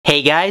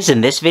Hey guys,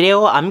 in this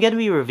video, I'm going to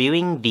be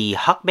reviewing the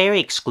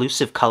Huckberry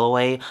exclusive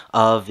colorway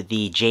of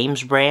the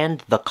James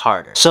brand, the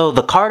Carter. So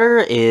the Carter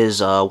is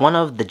one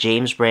of the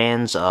James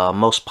brand's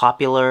most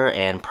popular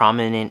and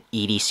prominent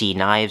EDC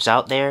knives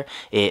out there.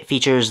 It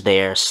features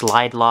their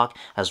slide lock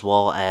as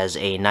well as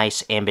a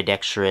nice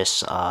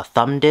ambidextrous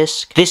thumb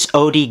disc. This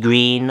OD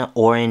green,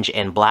 orange,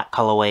 and black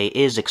colorway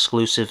is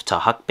exclusive to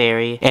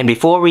Huckberry. And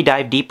before we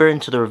dive deeper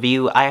into the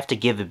review, I have to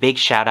give a big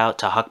shout out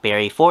to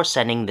Huckberry for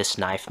sending this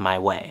knife my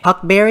way.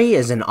 Huckberry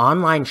is an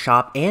online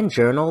shop and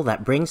journal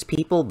that brings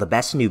people the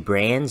best new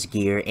brands,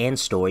 gear, and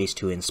stories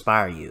to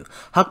inspire you.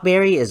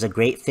 Huckberry is a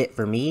great fit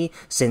for me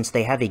since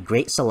they have a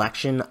great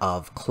selection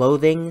of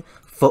clothing,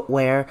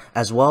 footwear,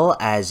 as well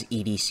as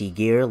EDC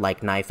gear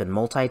like knife and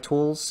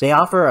multi-tools. They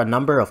offer a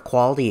number of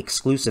quality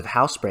exclusive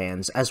house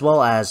brands, as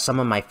well as some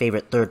of my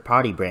favorite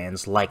third-party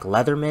brands like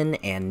Leatherman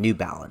and New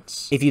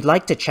Balance. If you'd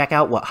like to check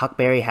out what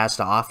Huckberry has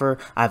to offer,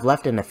 I've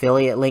left an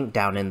affiliate link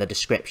down in the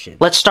description.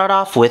 Let's start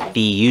off with the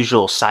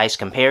usual size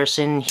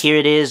comparison. Here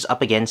it is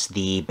up against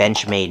the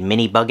Benchmade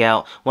Mini Bug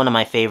Out, one of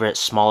my favorite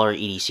smaller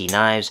EDC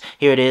knives.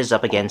 Here it is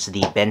up against the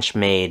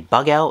Benchmade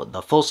Bug Out,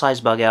 the full-size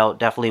Bug Out,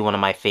 definitely one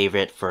of my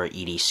favorite for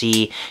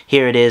EDC.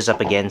 Here it is up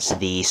against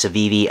the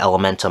Civivi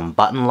Elementum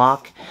button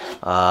lock.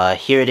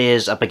 Here it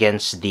is up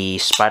against the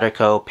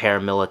Spyderco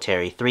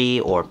Paramilitary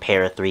 3, or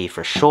Para 3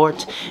 for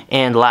short.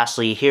 And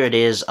lastly, here it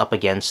is up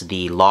against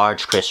the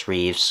large Chris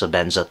Reeves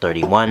Sebenza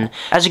 31.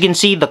 As you can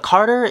see, the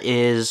Carter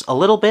is a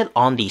little bit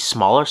on the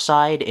smaller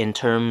side in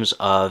terms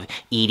of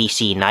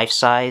EDC knife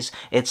size.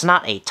 It's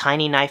not a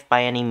tiny knife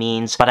by any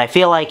means, but I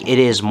feel like it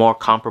is more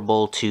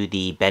comparable to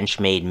the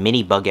Benchmade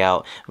Mini Bug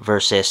Out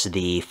versus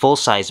the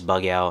full-size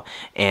Bug Out.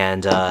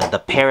 And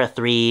the Para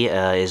 3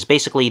 is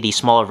basically the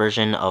smaller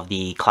version of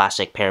the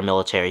classic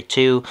Paramilitary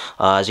 2.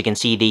 As you can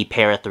see, the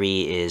Para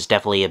 3 is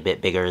definitely a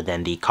bit bigger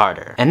than the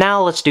Carter. And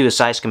now let's do a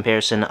size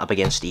comparison up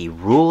against the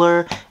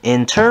ruler.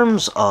 In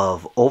terms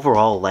of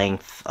overall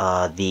length,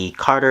 the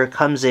Carter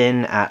comes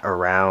in at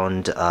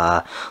around,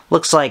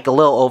 looks like a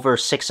little over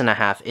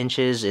 6.5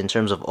 inches in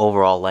terms of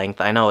overall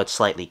length. I know it's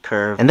slightly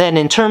curved. And then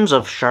in terms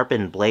of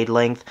sharpened blade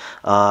length,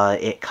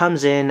 it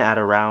comes in at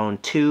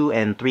around 2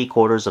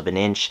 3/4 of an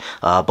inch,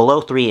 below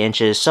 3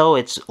 inches, so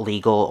it's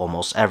legal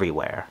almost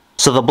everywhere.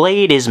 So the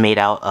blade is made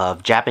out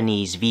of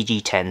Japanese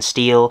VG10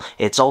 steel.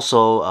 It's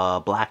also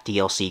black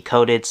DLC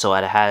coated, so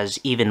it has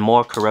even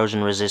more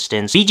corrosion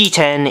resistance.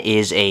 VG10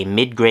 is a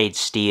mid-grade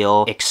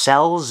steel,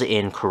 excels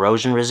in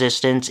corrosion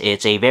resistance.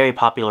 It's a very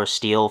popular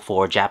steel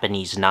for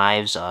Japanese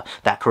knives.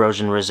 That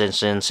corrosion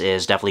resistance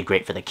is definitely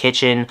great for the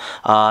kitchen.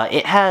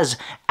 It has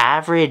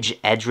average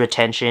edge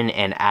retention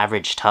and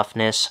average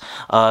toughness.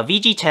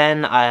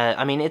 VG10,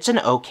 I mean, it's an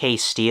okay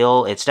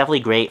steel. It's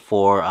definitely great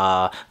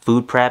for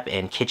food prep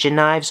and kitchen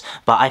knives,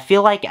 but I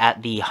feel like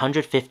at the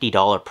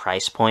 $150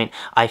 price point,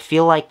 I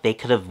feel like they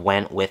could have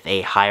went with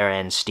a higher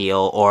end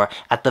steel, or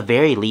at the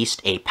very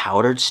least a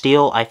powdered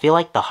steel. I feel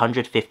like the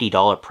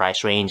 $150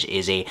 price range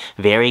is a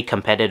very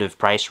competitive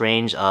price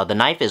range. The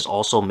knife is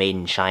also made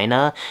in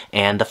China,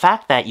 and the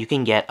fact that you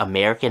can get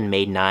American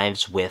made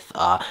knives with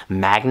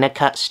Magna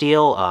Cut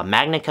steel.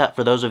 Magna Cut,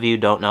 for those of you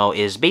who don't know,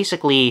 is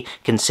basically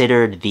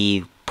considered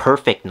the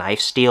perfect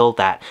knife steel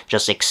that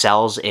just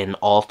excels in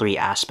all three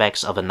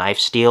aspects of a knife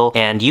steel,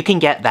 and you can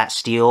get that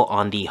steel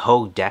on the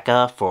Hogue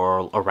Deca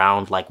for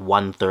around like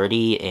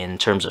 $130 in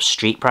terms of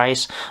street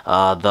price.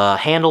 The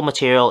handle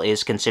material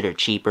is considered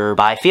cheaper,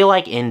 but I feel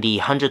like in the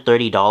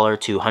 $130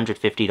 to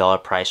 $150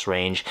 price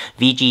range,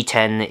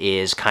 VG10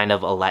 is kind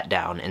of a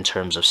letdown in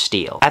terms of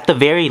steel. At the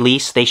very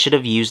least, they should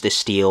have used the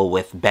steel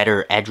with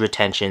better edge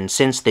retention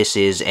since this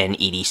is an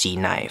EDC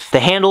knife.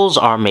 The handles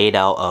are made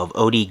out of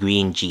OD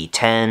Green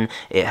G10.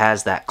 It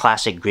has that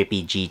classic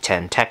grippy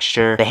G10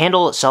 texture. The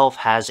handle itself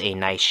has a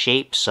nice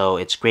shape, so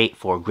it's great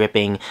for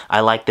gripping.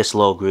 I like this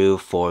low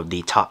groove for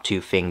the top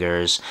two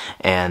fingers.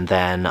 And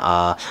then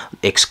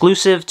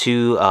exclusive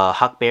to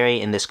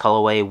Huckberry in this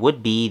colorway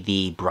would be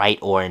the bright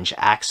orange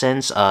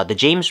accents. The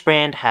James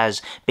brand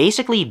has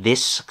basically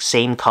this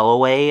same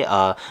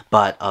colorway,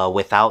 but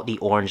without the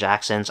orange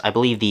accents. I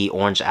believe the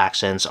orange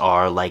accents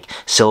are like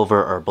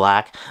silver or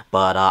black,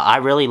 but I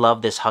really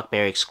love this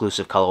Huckberry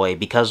exclusive colorway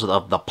because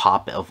of the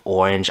pop of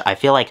orange. I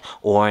feel like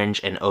orange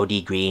and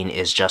OD green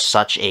is just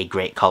such a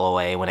great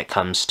colorway when it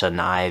comes to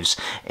knives,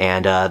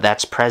 and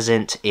that's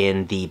present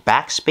in the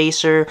back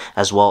spacer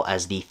as well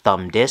as the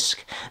thumb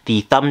disc. The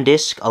thumb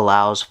disc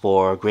allows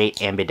for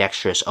great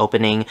ambidextrous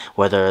opening,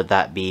 whether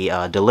that be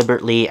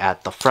deliberately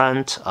at the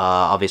front,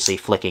 obviously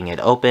flicking it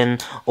open,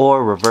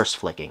 or reverse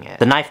flicking it.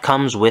 The knife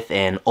comes with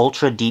an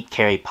ultra deep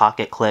carry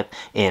pocket clip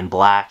in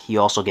black.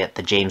 You also get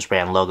the James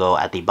brand logo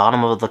at the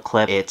bottom of the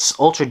clip. It's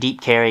ultra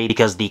deep carry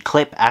because the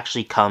clip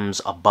actually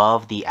comes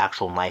above the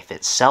actual knife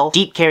itself.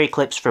 Deep carry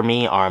clips for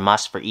me are a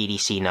must for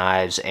EDC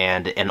knives,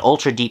 and an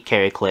ultra deep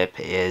carry clip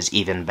is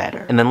even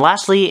better. And then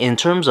lastly, in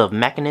terms of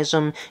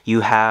mechanism,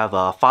 you have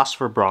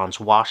phosphor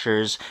bronze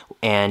washers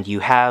and you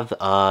have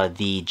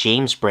the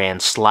James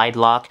brand slide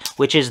lock,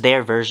 which is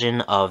their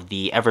version of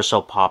the ever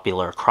so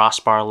popular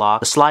crossbar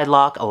lock. The slide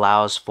lock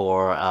allows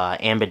for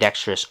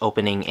ambidextrous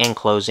opening and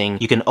closing.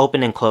 You can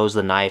open and close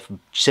the knife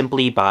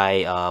simply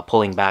by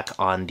pulling back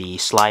on the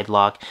slide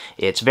lock.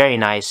 It's very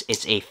nice.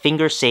 It's a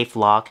finger safe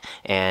lock,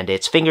 and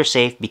it's finger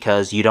safe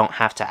because you don't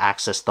have to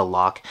access the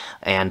lock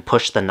and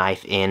push the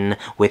knife in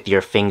with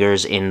your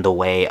fingers in the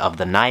way of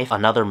the knife.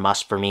 Another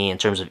must for me in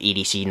terms of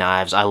EDC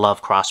knives. I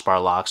love crossbar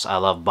locks, I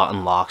love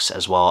button locks,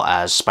 as well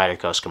as Spyder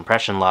Coast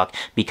compression lock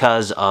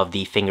because of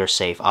the finger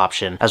safe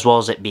option, as well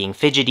as it being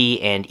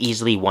fidgety and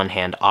easily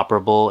one-hand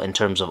operable in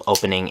terms of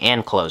opening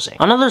and closing.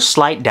 Another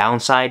slight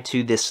downside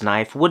to this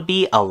knife would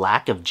be a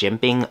lack of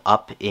jimping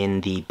up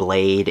in the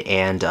blade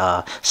and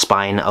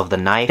spine of the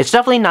knife. It's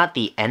definitely not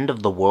the end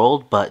of the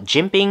world, but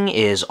jimping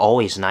is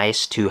always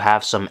nice to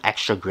have some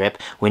extra grip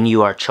when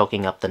you are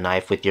choking up the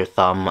knife with your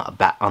thumb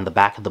on the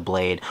back of the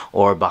blade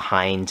or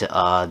behind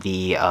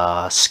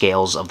the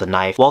scales of the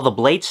knife. While the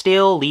blade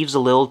steel leaves a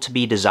little to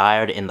be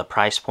desired in the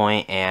price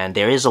point and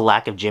there is a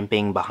lack of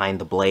jimping behind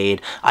the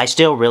blade, I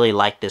still really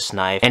like this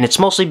knife, and it's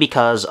mostly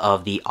because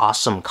of the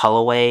awesome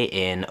colorway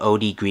in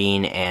OD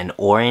green and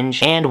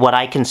orange and what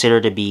I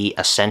consider to be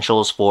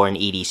essentials for an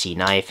EDC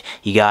knife.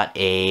 You got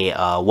a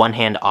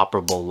one-hand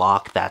operable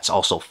lock that's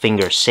also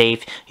finger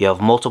safe. You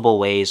have multiple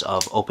ways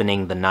of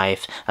opening the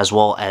knife, as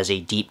well as a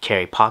deep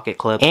carry pocket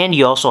clip, and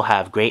you also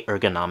have great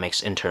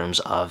ergonomics in terms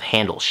of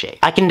handle shape.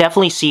 I can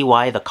definitely see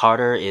why the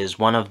Carter is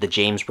one of the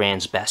James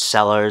brand's best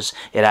sellers.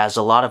 It has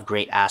a lot of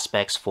great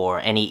aspects for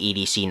any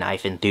EDC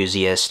knife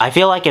enthusiast. I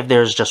feel like if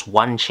there's just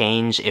one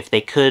change, if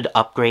they could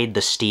upgrade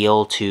the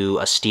steel to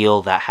a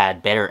steel that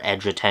had better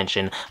edge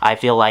retention, I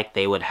feel like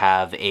they would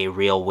have a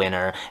real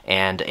winner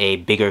and a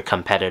bigger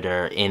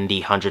competitor in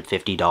the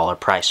 $150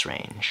 price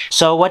range.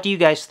 So what do you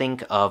guys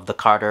think of the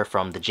Carter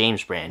from the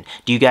James brand?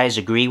 Do you guys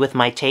agree with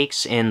my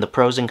takes in the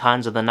pros and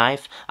cons of the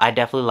knife? I'd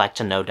definitely like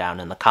to know down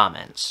in the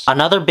comments.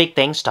 Another big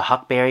thanks to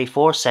Huckberry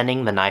for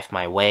sending the knife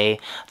my way.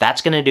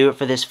 That's gonna do it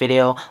for this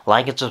video.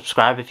 Like and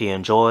subscribe if you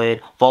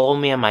enjoyed, follow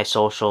me on my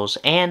socials,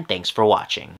 and thanks for watching.